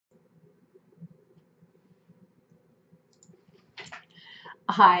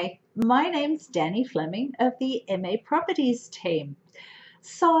Hi, my name's Danny Fleming of the MA Properties team.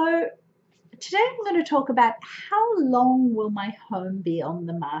 So today I'm going to talk about how long will my home be on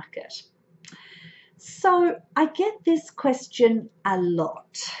the market? So I get this question a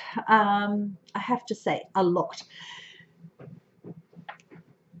lot. I have to say a lot.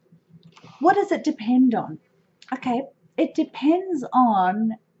 What does it depend on? Okay, it depends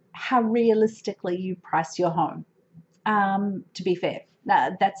on how realistically you price your home. To be fair,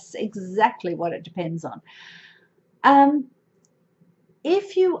 that's exactly what it depends on. Um,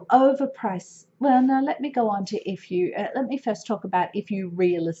 If you overprice, well, no, let me go on to let me first talk about if you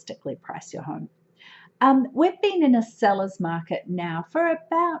realistically price your home. We've been in a seller's market now for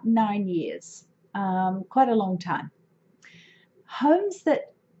about 9 years, quite a long time. Homes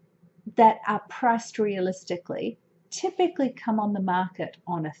that are priced realistically typically come on the market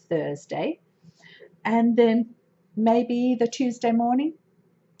on a Thursday, and then maybe the Tuesday morning,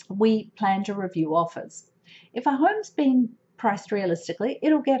 we plan to review offers. If a home's being priced realistically,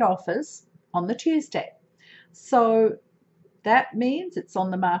 it'll get offers on the Tuesday. So that means it's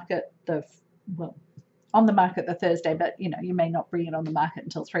on the market the Thursday, but you may not bring it on the market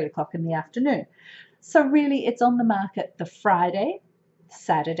until 3 o'clock in the afternoon. So really it's on the market the Friday,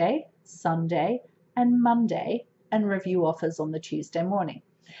 Saturday, Sunday, and Monday, and review offers on the Tuesday morning.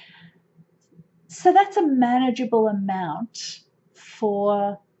 So that's a manageable amount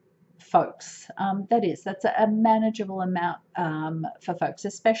for folks. That's a manageable amount for folks,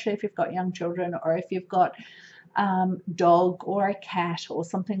 especially if you've got young children or if you've got dog or a cat or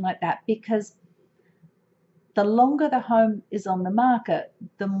something like that, because the longer the home is on the market,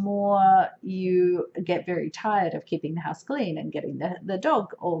 the more you get very tired of keeping the house clean and getting the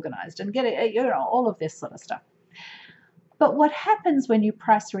dog organized and getting all of this sort of stuff. But what happens when you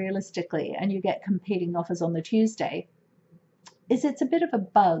price realistically and you get competing offers on the Tuesday is it's a bit of a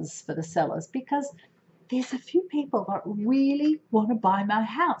buzz for the sellers, because there's a few people that really want to buy my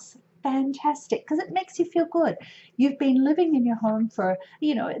house. Fantastic, because it makes you feel good. You've been living in your home for,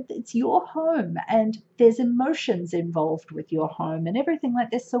 it's your home, and there's emotions involved with your home and everything like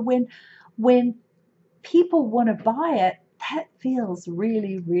this. So when people want to buy it, that feels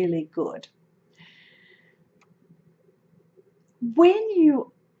really, really good. When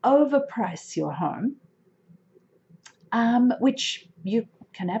you overprice your home, which you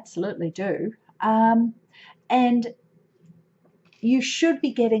can absolutely do, and you should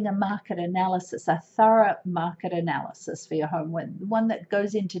be getting a market analysis, a thorough market analysis for your home, one that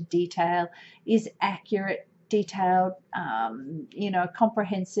goes into detail, is accurate, detailed,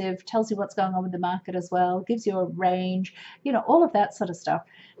 comprehensive, tells you what's going on with the market as well, gives you a range, all of that sort of stuff.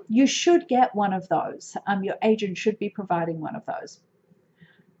 You should get one of those. Your agent should be providing one of those.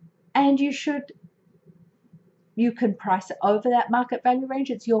 And you can price it over that market value range.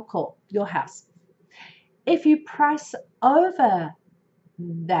 It's your call, your house. If you price over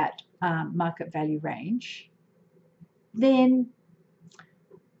that market value range, then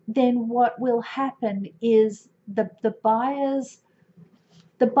what will happen is the buyers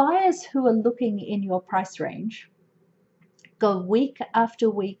who are looking in your price range go week after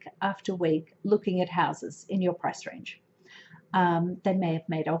week after week looking at houses in your price range. They may have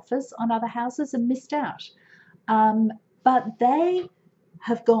made offers on other houses and missed out, but they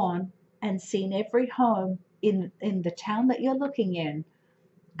have gone and seen every home in the town that you're looking in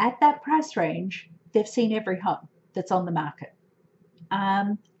at that price range. They've seen every home that's on the market.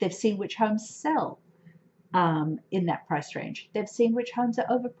 They've seen which homes sell in that price range. They've seen which homes are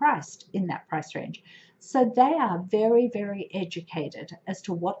overpriced in that price range. So they are very, very educated as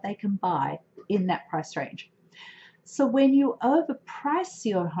to what they can buy in that price range. So when you overprice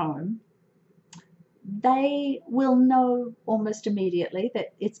your home, they will know almost immediately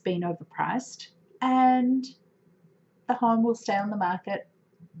that it's been overpriced, and the home will stay on the market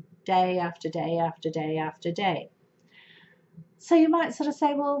day after day after day after day. So you might sort of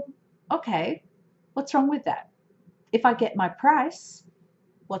say, well, okay, what's wrong with that? If I get my price,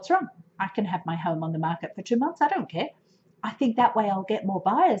 what's wrong? I can have my home on the market for 2 months. I don't care. I think that way I'll get more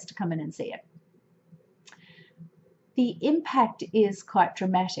buyers to come in and see it. The impact is quite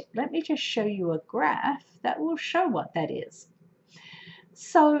dramatic. Let me just show you a graph that will show what that is.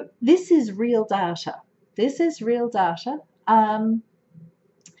 So this is real data. This is real data. And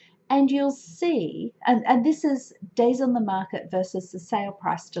you'll see, and this is days on the market versus the sale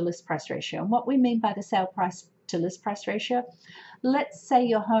price to list price ratio. And what we mean by the sale price to list price ratio, let's say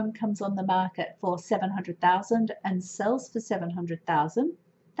your home comes on the market for $700,000 and sells for $700,000.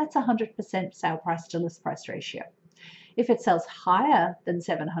 That's 100% sale price to list price ratio. If it sells higher than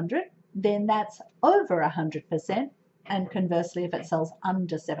 700, then that's over 100%, And conversely, if it sells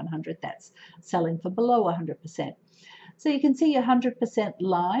under 700, that's selling for below 100%. So you can see your 100%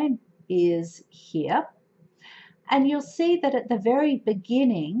 line is here. And you'll see that at the very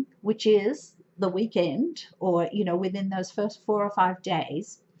beginning, which is the weekend, or within those first 4 or 5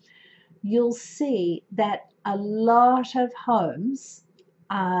 days, you'll see that a lot of homes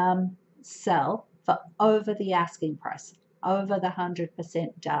sell for over the asking price, over the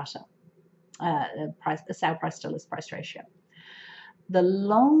 100% data, the sale price to list price ratio. The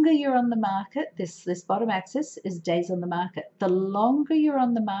longer you're on the market, this bottom axis is days on the market. The longer you're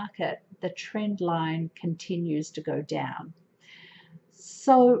on the market, the trend line continues to go down.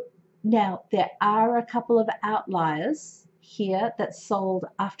 So now there are a couple of outliers here that sold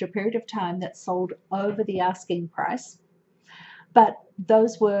after a period of time that sold over the asking price, but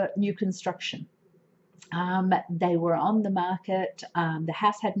those were new construction. They were on the market, the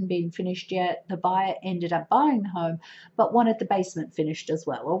house hadn't been finished yet, the buyer ended up buying the home but wanted the basement finished as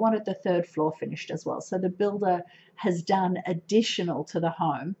well, or wanted the third floor finished as well. So the builder has done additional to the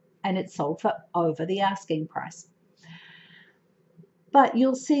home and it sold for over the asking price. But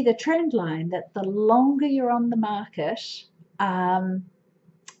you'll see the trend line that the longer you're on the market,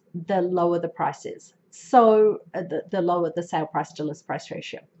 the lower the price is. So the lower the sale price to list price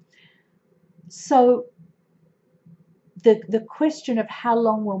ratio. So the question of how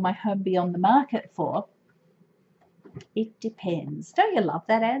long will my home be on the market for, it depends. Don't you love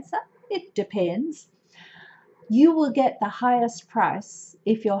that answer? It depends. You will get the highest price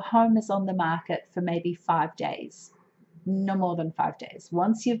if your home is on the market for maybe 5 days. No more than 5 days.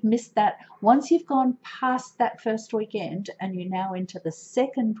 Once you've missed that, once you've gone past that first weekend and you're now into the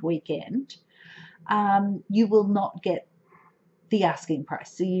second weekend, you will not get the asking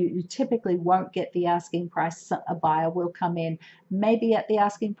price. So you typically won't get the asking price. A buyer will come in maybe at the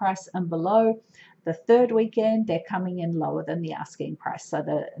asking price and below. The third weekend, they're coming in lower than the asking price. So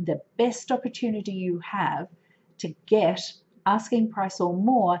the best opportunity you have to get asking price or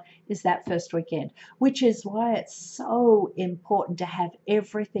more is that first weekend, which is why it's so important to have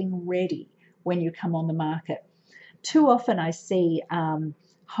everything ready when you come on the market. Too often I see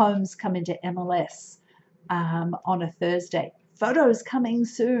homes come into MLS on a Thursday. Photos coming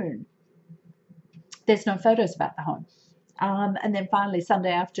soon. There's no photos about the home. And then finally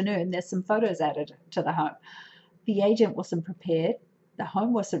Sunday afternoon, there's some photos added to the home. The agent wasn't prepared. The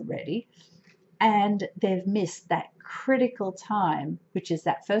home wasn't ready. And they've missed that critical time, which is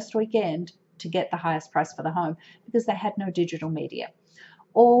that first weekend, to get the highest price for the home because they had no digital media.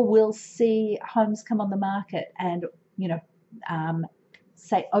 Or we'll see homes come on the market and,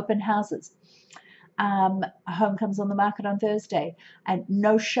 say open houses. A home comes on the market on Thursday and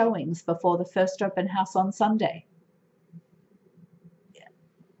no showings before the first open house on Sunday.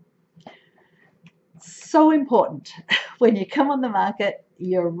 So important. When you come on the market,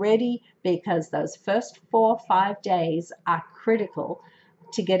 you're ready, because those first 4 or 5 days are critical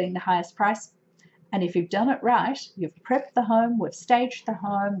to getting the highest price. And if you've done it right, you've prepped the home, we've staged the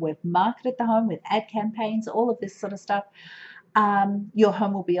home, we've marketed the home with ad campaigns, all of this sort of stuff, your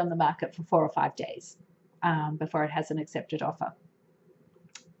home will be on the market for 4 or 5 days before it has an accepted offer.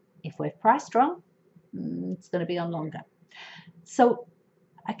 If we've priced wrong, it's going to be on longer. So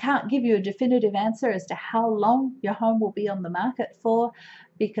I can't give you a definitive answer as to how long your home will be on the market for,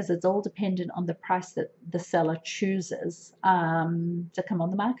 because it's all dependent on the price that the seller chooses to come on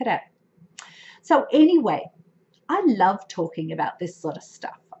the market at. So anyway, I love talking about this sort of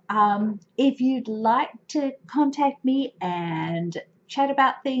stuff. If you'd like to contact me and chat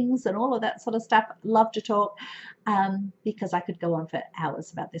about things and all of that sort of stuff, love to talk, because I could go on for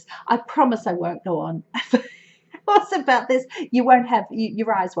hours about this. I promise I won't go on hours about this. You won't have,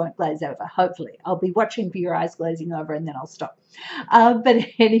 your eyes won't glaze over, hopefully. I'll be watching for your eyes glazing over and then I'll stop. But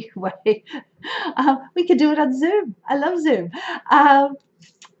anyway, we could do it on Zoom. I love Zoom.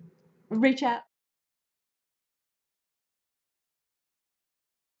 Reach out.